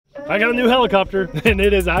I got a new helicopter, and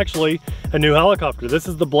it is actually a new helicopter. This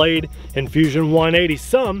is the Blade Infusion 180.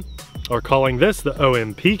 Some are calling this the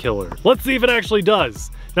OMP Killer. Let's see if it actually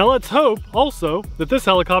does. Now let's hope also that this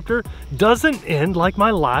helicopter doesn't end like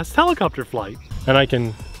my last helicopter flight. And I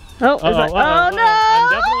can... Oh, no! I'm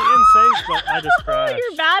definitely in safe, but I just crashed.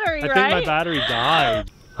 Your battery, right? I think my battery died.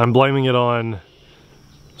 I'm blaming it on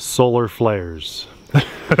solar flares.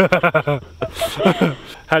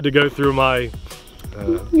 Had to go through my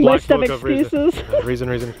list of excuses.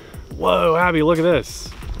 Reason. Whoa, Abby, look at this.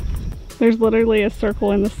 There's literally a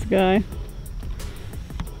circle in the sky.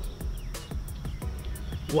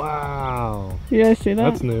 Wow. You guys see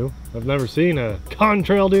that? That's new. I've never seen a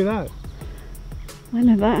contrail do that. When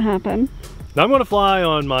did that happen? Now I'm going to fly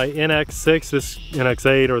on my NX6, this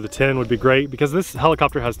NX8 or the 10 would be great because this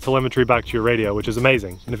helicopter has telemetry back to your radio, which is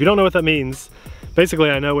amazing. And if you don't know what that means, basically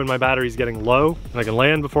I know when my battery's getting low and I can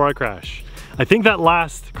land before I crash. I think that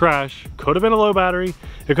last crash could have been a low battery.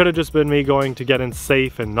 It could have just been me going to get in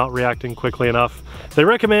safe and not reacting quickly enough. They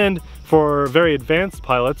recommend for very advanced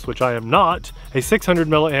pilots, which I am not, a 600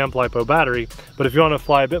 milliamp LiPo battery. But if you want to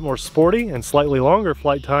fly a bit more sporty and slightly longer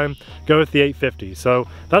flight time, go with the 850. So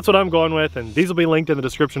that's what I'm going with, and these will be linked in the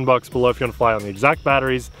description box below if you want to fly on the exact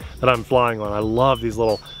batteries that I'm flying on. I love these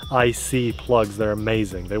little IC plugs. They're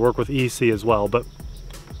amazing. They work with EC as well, but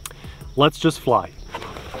let's just fly.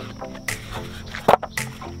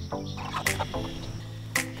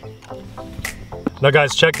 Now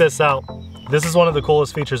guys, check this out. This is one of the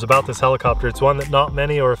coolest features about this helicopter. It's one that not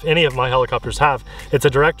many or if any of my helicopters have. It's a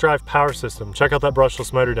direct drive power system. Check out that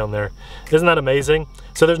brushless motor down there. Isn't that amazing?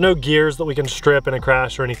 So there's no gears that we can strip in a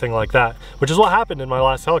crash or anything like that, which is what happened in my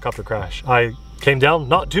last helicopter crash. I came down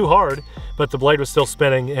not too hard, but the blade was still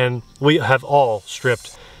spinning, and we have all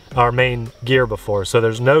stripped our main gear before. So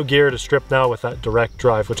there's no gear to strip now with that direct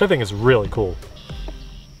drive, which I think is really cool.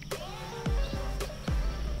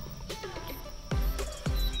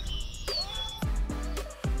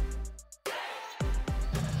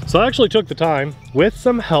 So I actually took the time with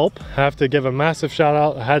some help. I have to give a massive shout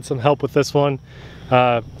out. I had some help with this one.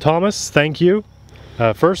 Thomas, thank you.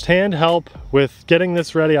 First-hand help with getting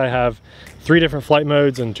this ready. I have 3 different flight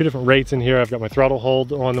modes and 2 different rates in here. I've got my throttle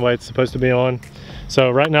hold on the way it's supposed to be on.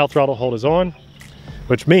 So right now throttle hold is on,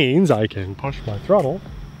 which means I can push my throttle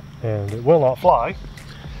and it will not fly.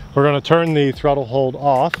 We're gonna turn the throttle hold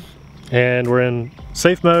off and we're in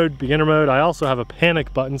safe mode, beginner mode. I also have a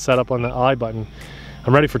panic button set up on the I button.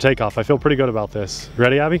 I'm ready for takeoff. I feel pretty good about this. You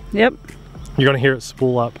ready, Abby? Yep. You're gonna hear it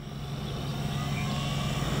spool up.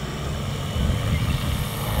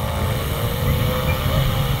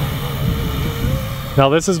 Now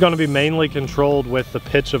this is gonna be mainly controlled with the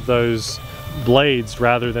pitch of those blades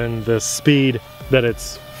rather than the speed that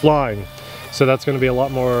it's flying. So that's gonna be a lot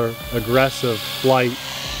more aggressive flight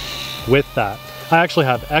with that. I actually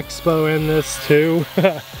have Expo in this too.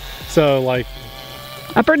 So like,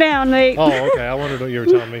 up or down, Nate? Oh, okay. I wondered what you were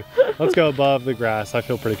telling me. Let's go above the grass. I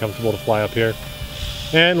feel pretty comfortable to fly up here.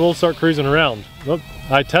 And we'll start cruising around. Look,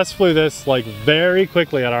 I test flew this like very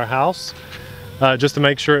quickly at our house just to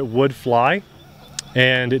make sure it would fly.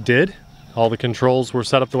 And it did. All the controls were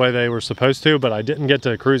set up the way they were supposed to, but I didn't get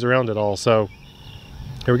to cruise around at all. So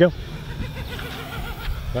here we go.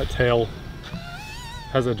 That tail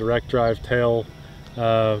has a direct drive tail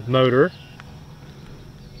motor,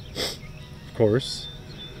 of course.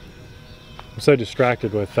 I'm so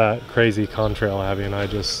distracted with that crazy contrail Abby and I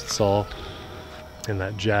just saw in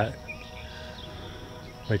that jet.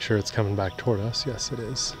 Make sure it's coming back toward us. Yes, it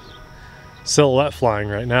is. Silhouette flying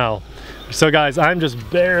right now. So guys, I'm just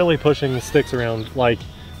barely pushing the sticks around. Like,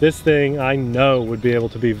 this thing I know would be able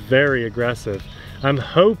to be very aggressive. I'm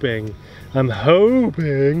hoping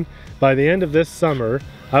by the end of this summer,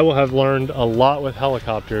 I will have learned a lot with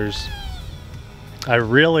helicopters. I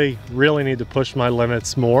really need to push my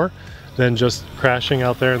limits more than just crashing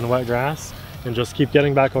out there in the wet grass, and just keep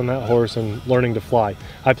getting back on that horse and learning to fly.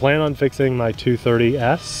 I plan on fixing my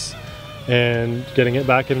 230S and getting it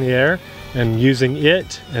back in the air and using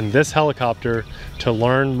it and this helicopter to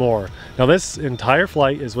learn more. Now this entire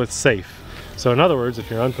flight is with safe. So in other words,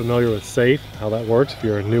 if you're unfamiliar with safe, how that works, if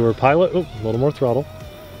you're a newer pilot, oh, a little more throttle.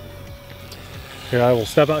 Here, I will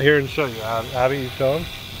step out here and show you. Abby, you show him?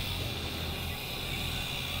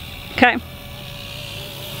 Okay.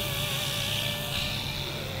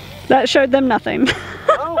 That showed them nothing.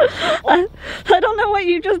 Oh. I don't know what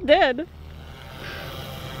you just did.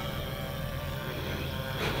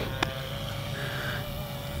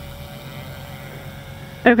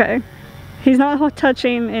 Okay. He's not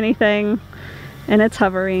touching anything and it's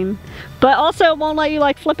hovering. But also it won't let you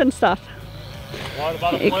like flipping stuff. What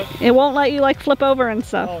about a flip? It won't let you like flip over and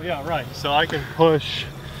stuff. Oh yeah, right. So I can push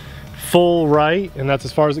full right, and that's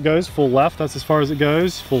as far as it goes. Full left, that's as far as it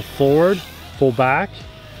goes. Full forward, full back,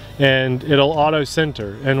 and it'll auto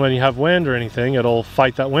center. And when you have wind or anything, it'll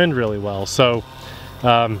fight that wind really well. So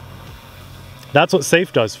that's what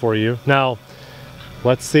safe does for you. Now,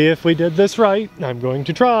 let's see if we did this right. I'm going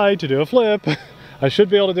to try to do a flip. I should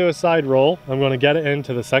be able to do a side roll. I'm going to get it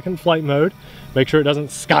into the second flight mode. Make sure it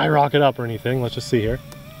doesn't skyrocket up or anything. Let's just see here.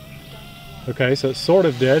 Okay, so it sort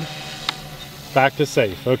of did. Back to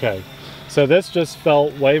safe. Okay, so this just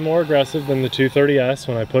felt way more aggressive than the 230S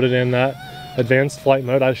when I put it in that advanced flight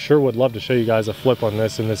mode. I sure would love to show you guys a flip on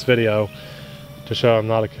this in this video to show I'm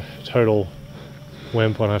not a total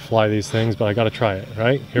wimp when I fly these things, but I got to try it,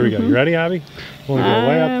 right? Here we go. You ready, Abby? I want to go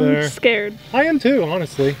way up there. I'm scared. I am too,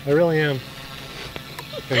 honestly. I really am.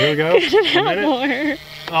 Okay, here we go. Get it out more.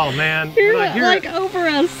 Oh man. You're like over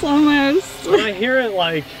us almost. When I hear it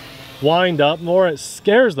like wind up more, it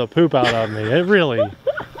scares the poop out of me. It really,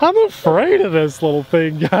 I'm afraid of this little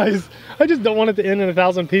thing, guys. I just don't want it to end in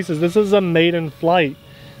 1,000 pieces. This is a maiden flight.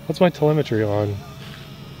 What's my telemetry on?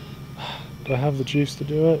 Do I have the juice to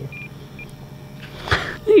do it?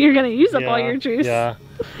 You're gonna use up all your juice. Yeah.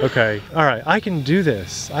 Okay. All right. I can do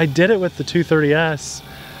this. I did it with the 230S.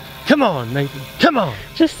 Come on, Nathan. Come on.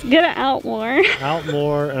 Just get it out more. Out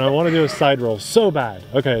more, and I want to do a side roll so bad.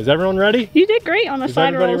 Okay. Is everyone ready? You did great on the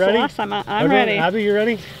side rolls the ready? last time. I'm ready. Abby, you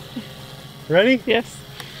ready? Ready? Yes.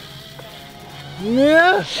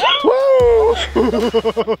 Yeah. Woo!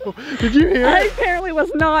 Did you hear I it? apparently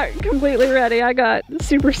was not completely ready. I got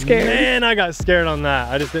super scared. Man, I got scared on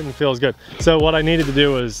that. I just didn't feel as good. So what I needed to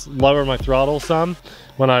do was lower my throttle some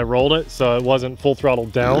when I rolled it, so it wasn't full throttle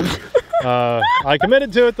down. I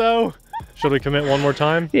committed to it though. Should we commit one more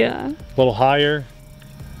time? Yeah. A little higher.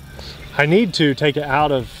 I need to take it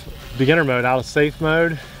out of beginner mode, out of safe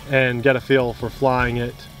mode, and get a feel for flying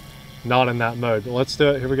it not in that mode. But let's do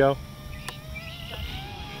it. Here we go.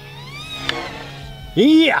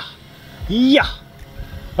 Yeah, yeah.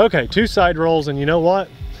 Okay, 2 side rolls, and you know what?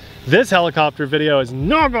 This helicopter video is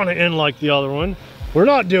not going to end like the other one. We're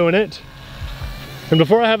not doing it. And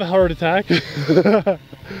before I have a heart attack,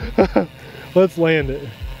 let's land it.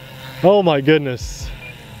 Oh my goodness.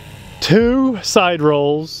 2 side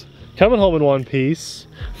rolls, coming home in one piece,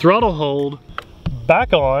 throttle hold,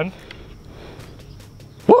 back on.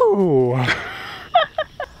 Woo!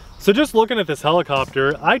 So just looking at this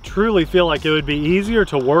helicopter, I truly feel like it would be easier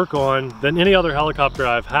to work on than any other helicopter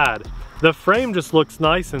I've had. The frame just looks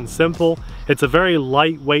nice and simple. It's a very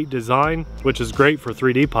lightweight design, which is great for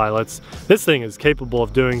 3D pilots. This thing is capable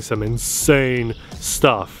of doing some insane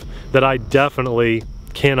stuff that I definitely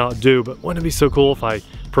cannot do, but wouldn't it be so cool if I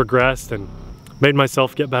progressed and made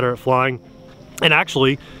myself get better at flying? And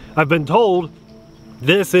actually, I've been told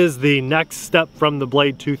this is the next step from the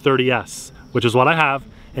Blade 230S, which is what I have.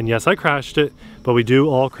 And yes, I crashed it, but we do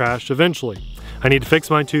all crash eventually. I need to fix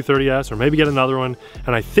my 230S or maybe get another one,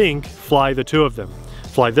 and I think fly the 2 of them.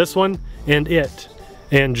 Fly this one and it,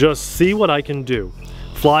 and just see what I can do.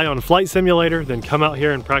 Fly on Flight Simulator, then come out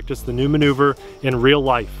here and practice the new maneuver in real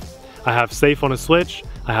life. I have safe on a switch,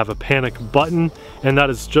 I have a panic button, and that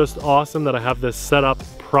is just awesome that I have this set up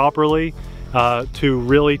properly to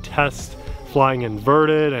really test flying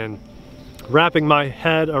inverted and wrapping my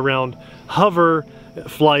head around hover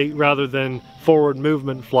flight rather than forward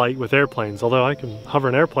movement flight with airplanes, although I can hover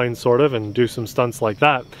an airplane sort of and do some stunts like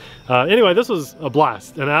that. Anyway, this was a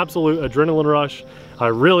blast, an absolute adrenaline rush. I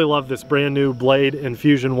really love this brand new Blade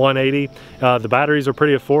Infusion 180. The batteries are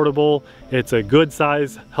pretty affordable. It's a good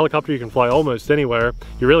size helicopter. You can fly almost anywhere.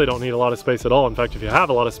 You really don't need a lot of space at all. In fact, if you have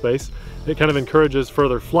a lot of space, it kind of encourages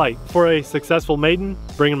further flight. For a successful maiden,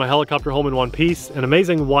 bringing my helicopter home in one piece, an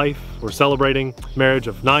amazing wife, we're celebrating marriage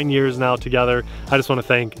of 9 years now together. I just want to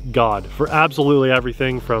thank God for absolutely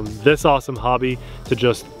everything from this awesome hobby to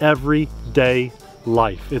just everyday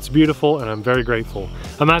life. It's beautiful and I'm very grateful.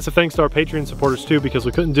 A massive thanks to our Patreon supporters too, because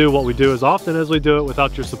we couldn't do what we do as often as we do it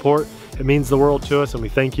without your support. It means the world to us and we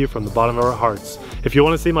thank you from the bottom of our hearts. If you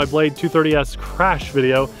want to see my Blade 230S crash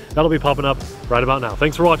video, that'll be popping up right about now.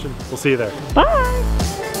 Thanks for watching. We'll see you there. Bye!